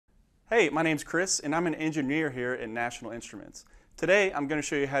Hey, my name's Chris and I'm an engineer here at National Instruments. Today I'm going to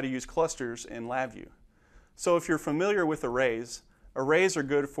show you how to use clusters in LabVIEW. So if you're familiar with arrays are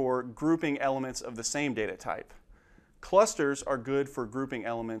good for grouping elements of the same data type. Clusters are good for grouping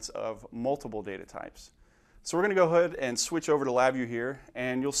elements of multiple data types. So we're going to go ahead and switch over to LabVIEW here,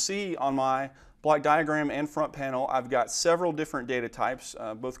 and you'll see on my block diagram and front panel I've got several different data types,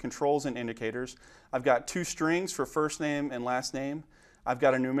 both controls and indicators. I've got two strings for first name and last name. I've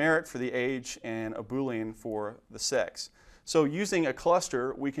got a numeric for the age and a Boolean for the sex. So using a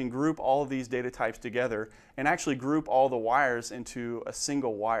cluster, we can group all of these data types together and actually group all the wires into a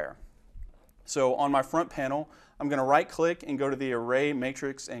single wire. So on my front panel, I'm going to right click and go to the Array,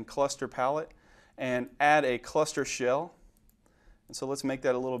 Matrix, and Cluster palette and add a cluster shell. And so let's make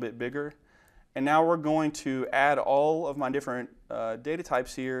that a little bit bigger. And now we're going to add all of my different data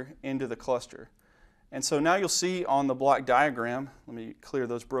types here into the cluster. And so now you'll see on the block diagram, let me clear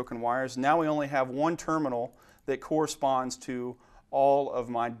those broken wires, now we only have one terminal that corresponds to all of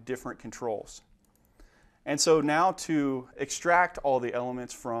my different controls. And so now to extract all the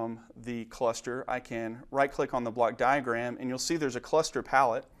elements from the cluster, I can right click on the block diagram and you'll see there's a cluster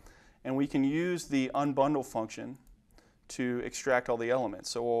palette, and we can use the unbundle function to extract all the elements.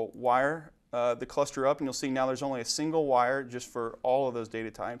 So we'll wire the cluster up and you'll see now there's only a single wire just for all of those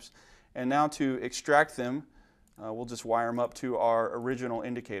data types. And now to extract them, we'll just wire them up to our original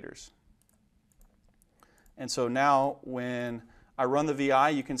indicators. And so now when I run the VI,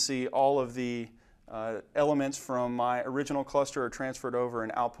 you can see all of the elements from my original cluster are transferred over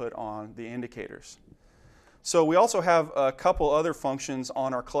and output on the indicators. So we also have a couple other functions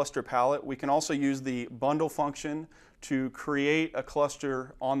on our cluster palette. We can also use the bundle function to create a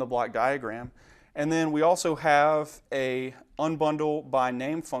cluster on the block diagram. And then we also have a unbundle by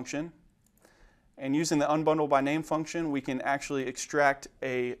name function. And using the unbundle by name function, we can actually extract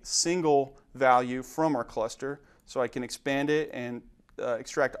a single value from our cluster. So I can expand it and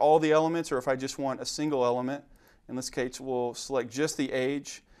extract all the elements, or if I just want a single element, in this case we'll select just the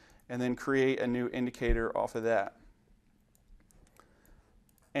age and then create a new indicator off of that.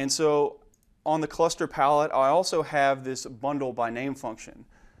 And so on the cluster palette, I also have this bundle by name function.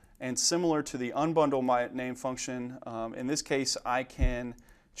 And similar to the unbundle by name function, in this case I can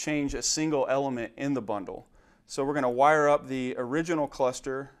change a single element in the bundle. So we're going to wire up the original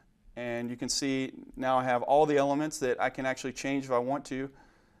cluster, and you can see now I have all the elements that I can actually change if I want to.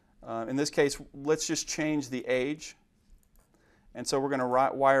 In this case, let's just change the age. And so we're going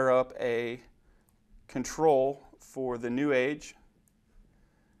to wire up a control for the new age.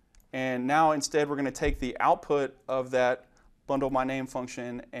 And now instead we're going to take the output of that bundle by name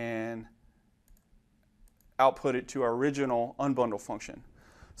function and output it to our original unbundle function.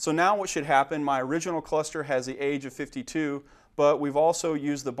 So now what should happen, my original cluster has the age of 52, but we've also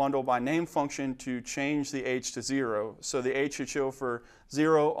used the bundle by name function to change the age to 0. So the age should show for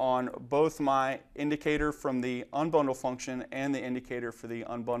 0 on both my indicator from the unbundle function and the indicator for the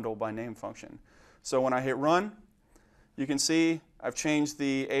unbundle by name function. So when I hit run, you can see I've changed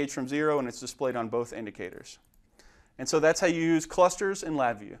the age from 0 and it's displayed on both indicators. And so that's how you use clusters in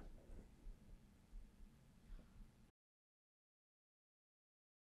LabVIEW.